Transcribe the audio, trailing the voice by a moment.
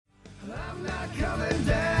coming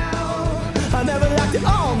down. I never liked it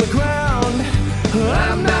on the ground.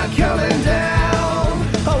 I'm not coming down.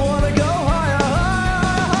 I wanna go higher,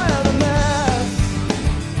 higher, higher than that.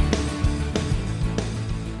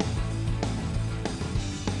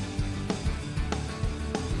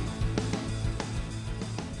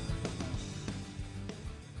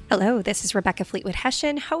 Hello, this is Rebecca Fleetwood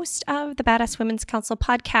Hession, host of the Badass Women's Council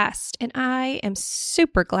podcast, and I am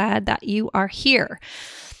super glad that you are here.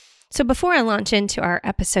 So before I launch into our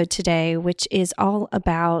episode today, which is all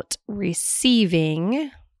about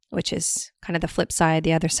receiving, which is kind of the flip side,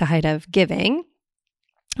 the other side of giving,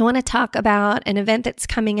 I want to talk about an event that's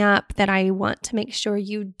coming up that I want to make sure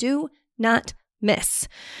you do not miss.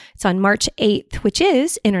 It's on March 8th, which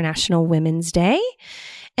is International Women's Day.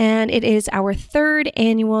 And it is our third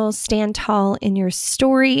annual Stand Tall in Your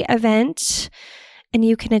Story event. And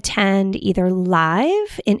you can attend either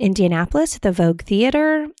live in Indianapolis at the Vogue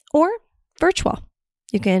Theater or virtual.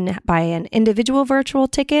 You can buy an individual virtual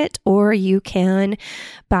ticket or you can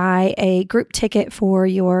buy a group ticket for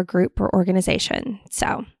your group or organization.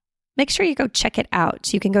 So make sure you go check it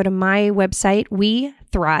out. You can go to my website,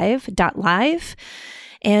 wethrive.live.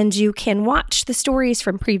 And you can watch the stories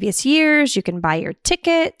from previous years. You can buy your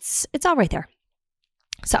tickets. It's all right there.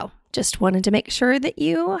 So just wanted to make sure that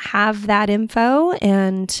you have that info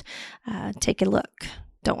and take a look.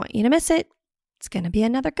 Don't want you to miss it. It's going to be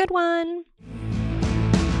another good one.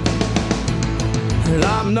 And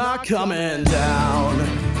I'm not coming down.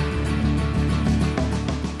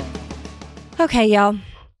 Okay, y'all.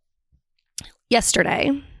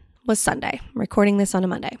 Yesterday was Sunday. I'm recording this on a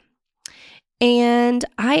Monday. And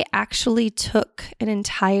I actually took an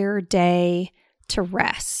entire day to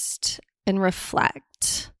rest and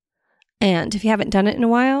reflect. And if you haven't done it in a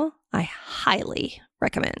while, I highly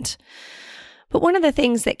recommend. But one of the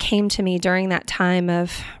things that came to me during that time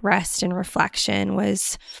of rest and reflection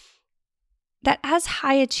was that as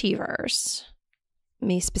high achievers,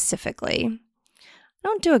 me specifically, I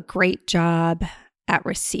don't do a great job at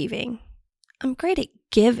receiving. I'm great at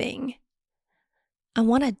giving. I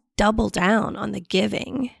want to double down on the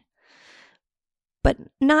giving, but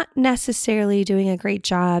not necessarily doing a great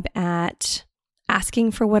job at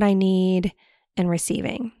asking for what I need and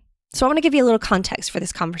receiving. So I want to give you a little context for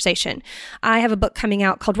this conversation. I have a book coming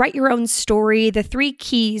out called Write Your Own Story, The 3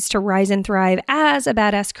 Keys to Rise and Thrive as a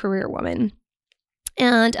Badass Career Woman.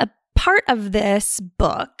 And a part of this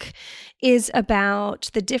book is about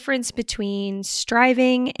the difference between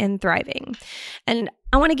striving and thriving. And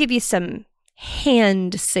I want to give you some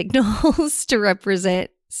hand signals to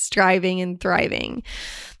represent striving and thriving.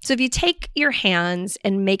 So if you take your hands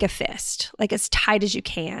and make a fist, like as tight as you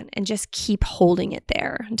can, and just keep holding it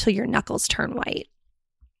there until your knuckles turn white.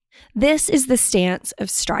 This is the stance of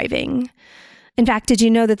striving. In fact, did you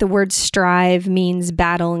know that the word strive means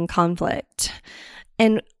battle and conflict?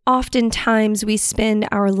 And oftentimes we spend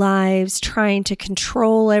our lives trying to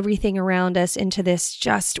control everything around us into this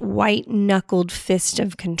just white-knuckled fist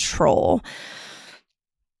of control.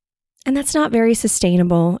 And that's not very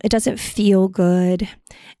sustainable. It doesn't feel good.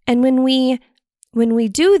 And when we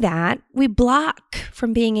do that, we block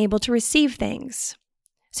from being able to receive things.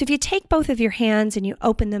 So if you take both of your hands and you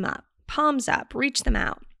open them up, palms up, reach them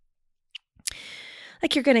out,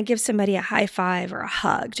 like you're going to give somebody a high five or a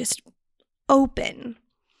hug, just open.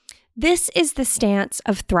 This is the stance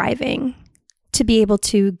of thriving, to be able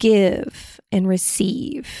to give and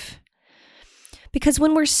receive. Because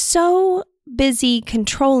when we're so busy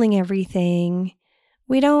controlling everything,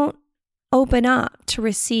 we don't open up to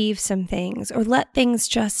receive some things or let things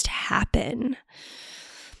just happen.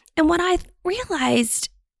 And what I realized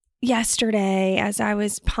yesterday as I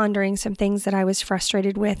was pondering some things that I was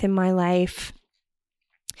frustrated with in my life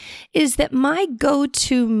is that my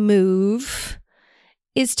go-to move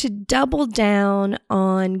is to double down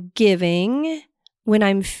on giving when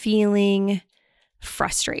I'm feeling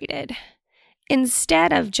frustrated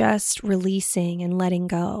instead of just releasing and letting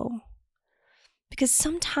go. Because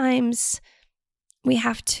sometimes we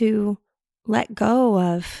have to let go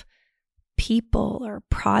of people or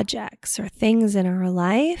projects or things in our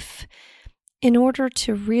life in order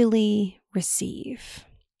to really receive.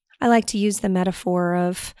 I like to use the metaphor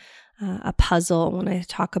of a puzzle when I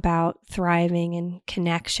talk about thriving and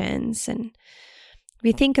connections. And if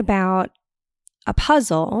you think about a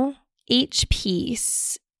puzzle, each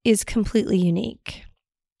piece is completely unique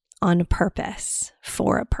on purpose,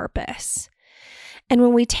 for a purpose. And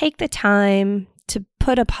when we take the time to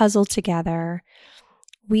put a puzzle together,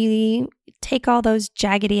 we take all those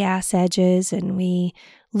jaggedy ass edges and we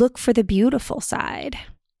look for the beautiful side.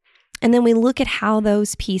 And then we look at how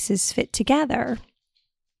those pieces fit together.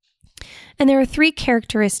 And there are 3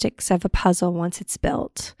 characteristics of a puzzle once it's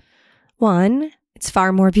built. 1, it's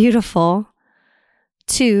far more beautiful.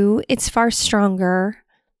 2, it's far stronger.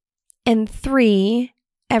 And 3,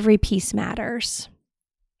 every piece matters.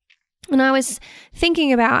 And I was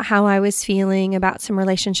thinking about how I was feeling about some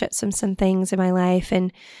relationships and some things in my life,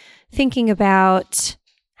 and thinking about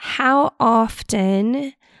how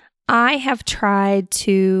often I have tried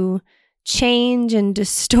to change and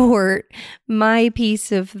distort my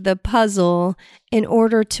piece of the puzzle in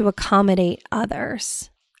order to accommodate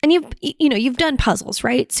others. And you've done puzzles,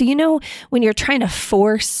 right? So you know when you're trying to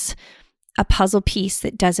force a puzzle piece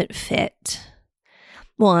that doesn't fit.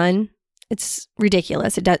 1, it's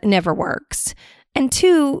ridiculous. It never works. And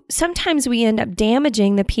 2, sometimes we end up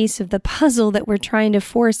damaging the piece of the puzzle that we're trying to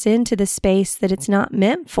force into the space that it's not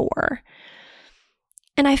meant for.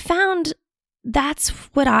 And I found that's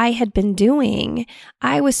what I had been doing.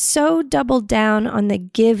 I was so doubled down on the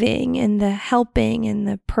giving and the helping and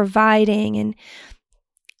the providing, and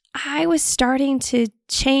I was starting to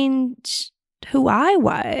change who I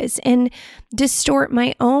was and distort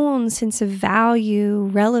my own sense of value,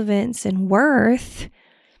 relevance, and worth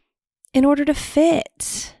in order to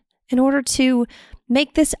fit, in order to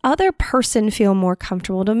make this other person feel more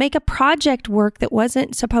comfortable, to make a project work that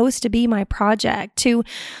wasn't supposed to be my project, to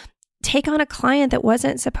take on a client that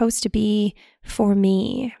wasn't supposed to be for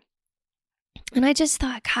me. And I just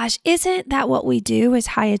thought, gosh, isn't that what we do as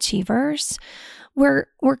high achievers? We're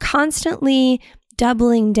constantly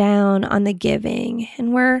doubling down on the giving,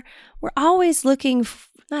 and we're always looking,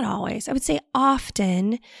 not always, I would say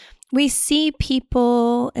often, we see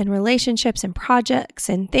people and relationships and projects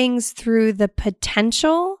and things through the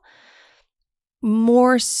potential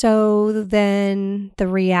more so than the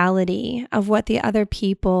reality of what the other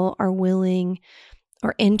people are willing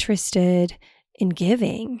or interested in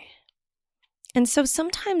giving. And so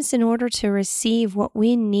sometimes in order to receive what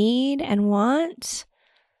we need and want,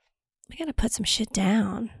 we got to put some shit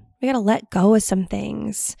down. We got to let go of some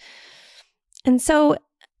things. And so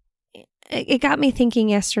it got me thinking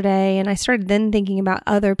yesterday, and I started then thinking about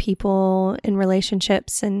other people in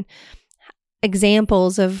relationships and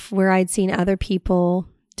examples of where I'd seen other people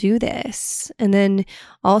do this. And then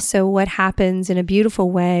also what happens in a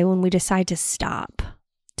beautiful way when we decide to stop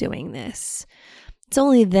doing this. It's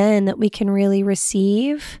only then that we can really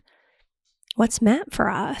receive what's meant for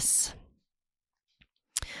us.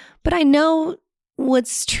 But I know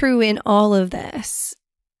what's true in all of this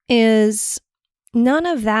is none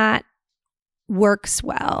of that works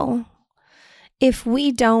well if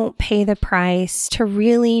we don't pay the price to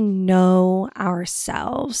really know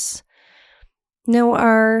ourselves, know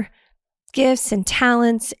our gifts and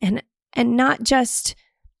talents, and not just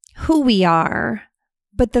who we are,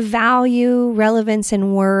 but the value, relevance,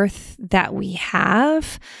 and worth that we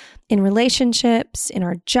have in relationships, in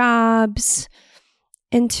our jobs,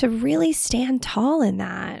 and to really stand tall in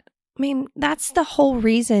that. I mean, that's the whole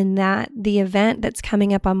reason that the event that's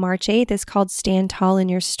coming up on March 8th is called Stand Tall in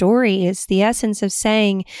Your Story, is the essence of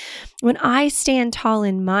saying, when I stand tall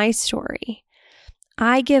in my story,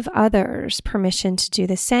 I give others permission to do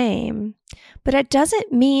the same. But it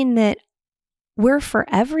doesn't mean that we're for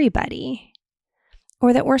everybody,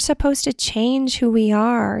 or that we're supposed to change who we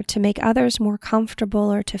are to make others more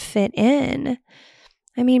comfortable or to fit in.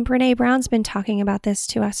 I mean, Brené Brown's been talking about this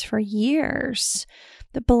to us for years.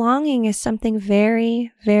 That belonging is something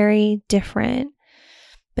very, very different.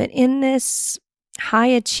 But in this high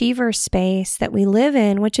achiever space that we live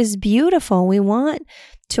in, which is beautiful, we want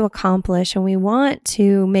to accomplish and we want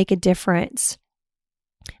to make a difference.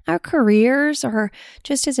 Our careers are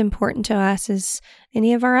just as important to us as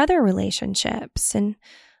any of our other relationships. And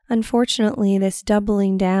unfortunately, this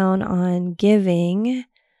doubling down on giving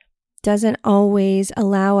doesn't always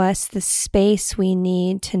allow us the space we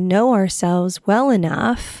need to know ourselves well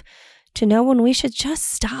enough to know when we should just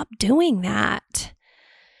stop doing that.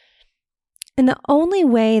 And the only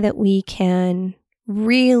way that we can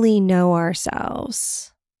really know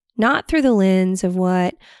ourselves, not through the lens of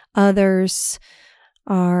what others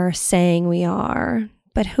are saying we are,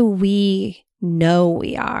 but who we know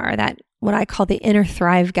we are, that what I call the inner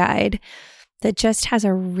Thrive Guide, that just has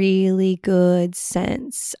a really good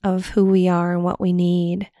sense of who we are and what we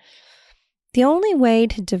need. The only way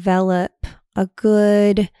to develop a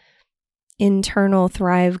good internal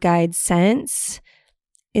Thrive Guide sense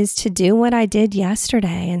is to do what I did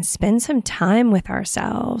yesterday and spend some time with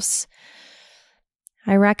ourselves.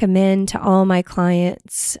 I recommend to all my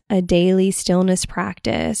clients a daily stillness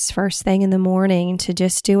practice first thing in the morning to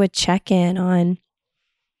just do a check-in on,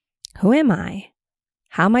 who am I?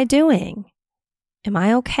 How am I doing? Am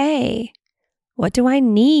I okay? What do I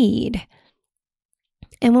need?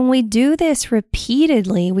 And when we do this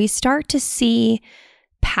repeatedly, we start to see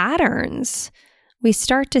patterns. We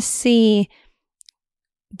start to see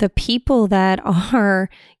the people that are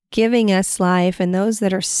giving us life and those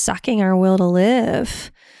that are sucking our will to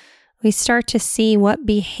live. We start to see what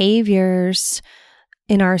behaviors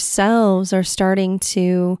in ourselves are starting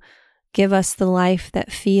to give us the life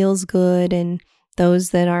that feels good and those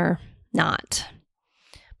that are not.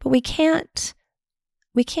 But we can't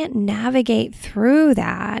navigate through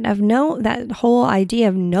that whole idea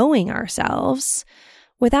of knowing ourselves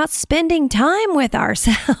without spending time with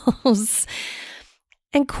ourselves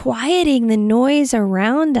and quieting the noise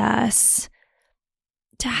around us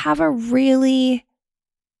to have a really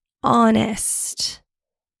honest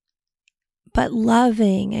but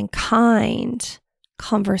loving and kind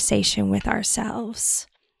conversation with ourselves.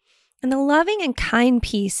 And the loving and kind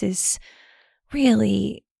piece is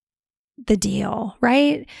really the deal,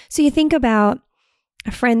 right? So you think about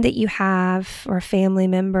a friend that you have or a family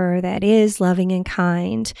member that is loving and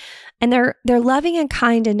kind, and they're loving and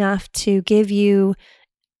kind enough to give you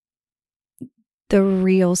the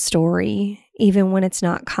real story, even when it's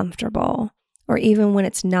not comfortable or even when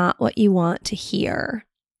it's not what you want to hear.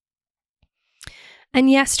 And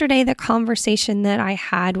yesterday, the conversation that I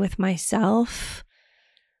had with myself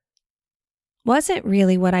wasn't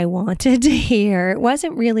really what I wanted to hear. It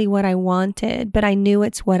wasn't really what I wanted, but I knew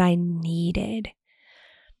it's what I needed.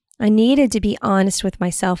 I needed to be honest with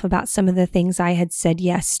myself about some of the things I had said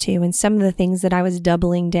yes to and some of the things that I was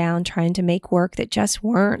doubling down trying to make work that just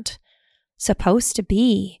weren't supposed to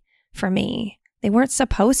be for me. They weren't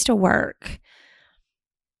supposed to work.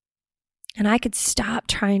 And I could stop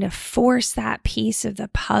trying to force that piece of the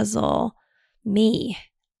puzzle, me,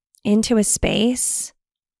 into a space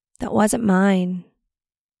that wasn't mine.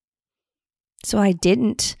 So I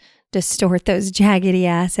didn't distort those jaggedy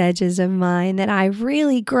ass edges of mine that I've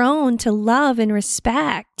really grown to love and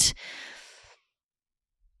respect.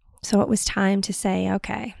 So it was time to say,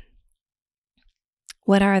 okay,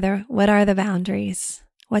 what are the boundaries?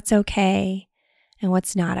 What's okay and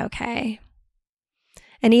what's not okay?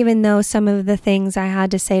 And even though some of the things I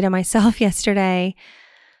had to say to myself yesterday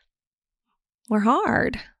were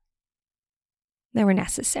hard, they were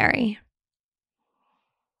necessary.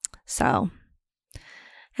 So,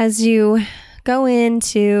 as you go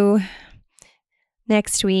into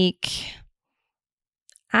next week,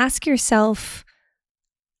 ask yourself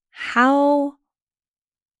how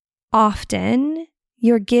often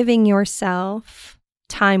you're giving yourself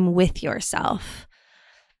time with yourself.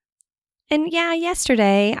 And yeah,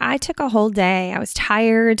 yesterday I took a whole day. I was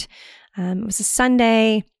tired. It was a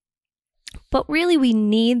Sunday. But really, we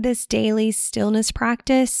need this daily stillness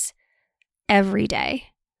practice every day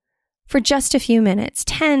for just a few minutes,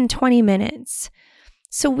 10, 20 minutes.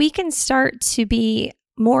 So we can start to be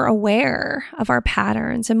more aware of our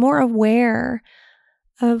patterns and more aware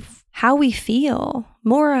of how we feel,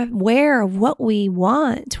 more aware of what we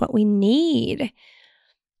want, what we need.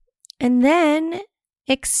 And then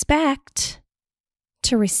expect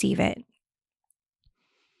to receive it,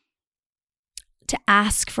 to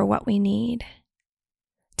ask for what we need,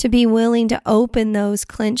 to be willing to open those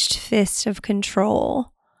clenched fists of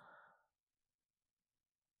control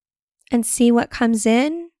and see what comes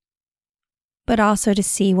in, but also to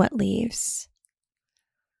see what leaves.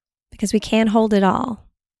 Because we can't hold it all,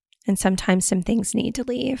 and sometimes some things need to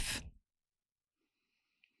leave.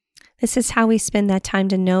 This is how we spend that time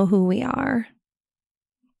to know who we are,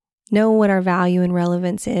 know what our value and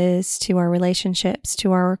relevance is to our relationships,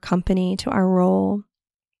 to our company, to our role.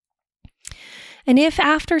 And if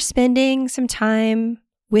after spending some time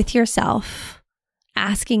with yourself,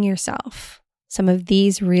 asking yourself some of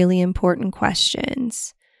these really important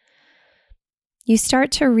questions, you start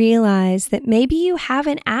to realize that maybe you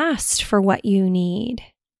haven't asked for what you need,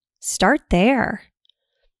 start there.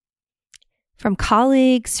 From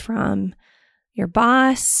colleagues, from your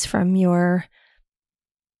boss, from your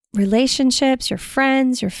relationships, your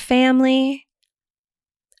friends, your family,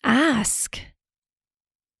 ask.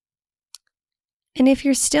 And if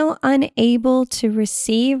you're still unable to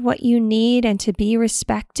receive what you need and to be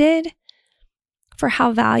respected for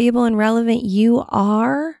how valuable and relevant you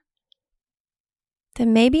are,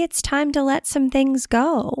 then maybe it's time to let some things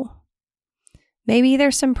go. Maybe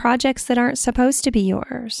there's some projects that aren't supposed to be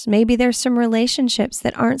yours. Maybe there's some relationships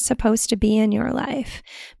that aren't supposed to be in your life.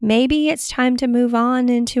 Maybe it's time to move on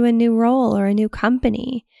into a new role or a new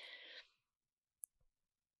company.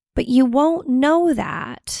 But you won't know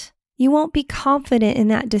that. You won't be confident in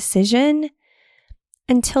that decision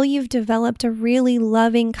until you've developed a really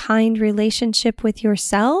loving, kind relationship with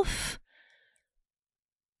yourself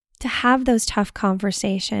to have those tough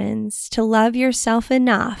conversations, to love yourself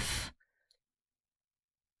enough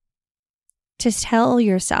to tell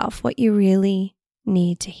yourself what you really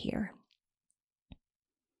need to hear.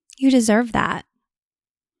 You deserve that.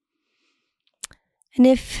 And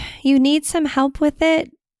if you need some help with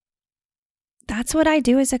it, that's what I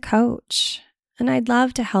do as a coach. And I'd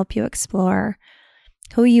love to help you explore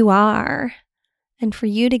who you are and for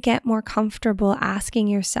you to get more comfortable asking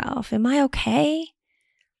yourself, am I okay?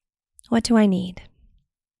 What do I need?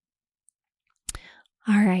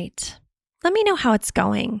 All right. Let me know how it's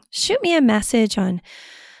going. Shoot me a message on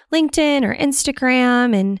LinkedIn or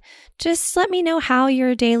Instagram and just let me know how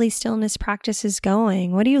your daily stillness practice is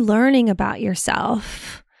going. What are you learning about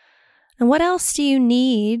yourself? And what else do you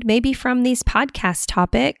need, maybe from these podcast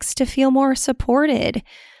topics, to feel more supported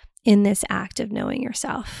in this act of knowing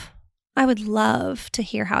yourself? I would love to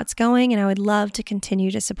hear how it's going, and I would love to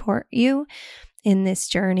continue to support you in this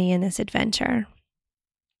journey, in this adventure.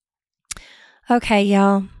 Okay,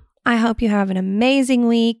 y'all. I hope you have an amazing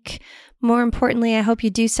week. More importantly, I hope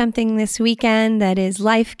you do something this weekend that is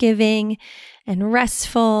life-giving and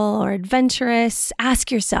restful or adventurous.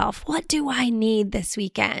 Ask yourself, what do I need this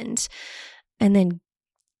weekend? And then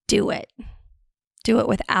do it. Do it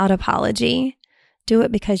without apology. Do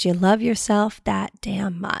it because you love yourself that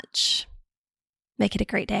damn much. Make it a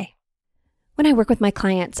great day. When I work with my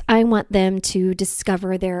clients, I want them to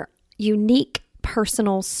discover their unique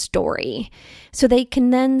personal story so they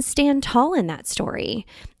can then stand tall in that story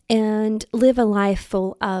and live a life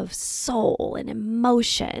full of soul and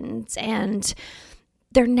emotions and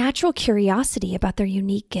their natural curiosity about their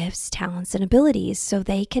unique gifts, talents, and abilities so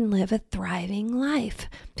they can live a thriving life.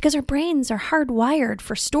 Because our brains are hardwired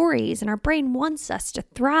for stories and our brain wants us to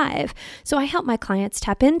thrive. So I help my clients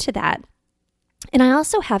tap into that. And I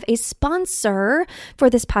also have a sponsor for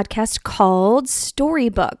this podcast called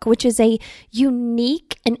Storybook, which is a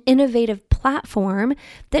unique and innovative platform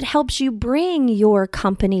that helps you bring your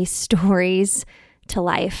company's stories to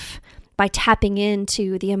life by tapping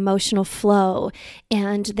into the emotional flow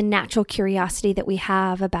and the natural curiosity that we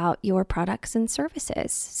have about your products and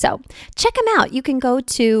services. So check them out. You can go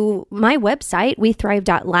to my website,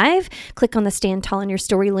 wethrive.live, click on the Stand Tall in Your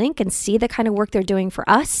Story link and see the kind of work they're doing for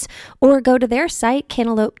us, or go to their site,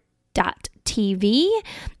 cantaloupe.tv,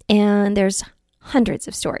 and there's hundreds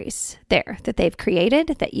of stories there that they've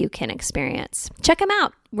created that you can experience. Check them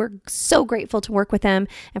out. We're so grateful to work with them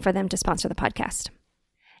and for them to sponsor the podcast.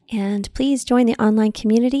 And please join the online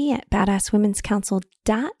community at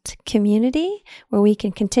badasswomen'scouncil.community, where we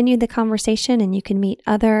can continue the conversation and you can meet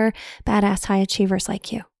other badass high achievers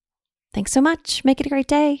like you. Thanks so much. Make it a great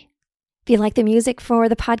day. If you like the music for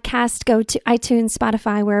the podcast, go to iTunes,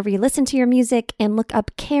 Spotify, wherever you listen to your music, and look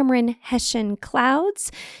up Cameron Hession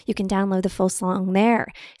Clouds. You can download the full song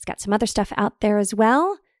there. He's got some other stuff out there as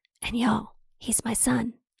well. And y'all, he's my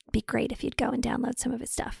son. It'd be great if you'd go and download some of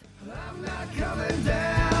his stuff. I'm not coming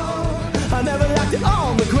down. I never liked it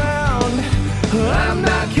on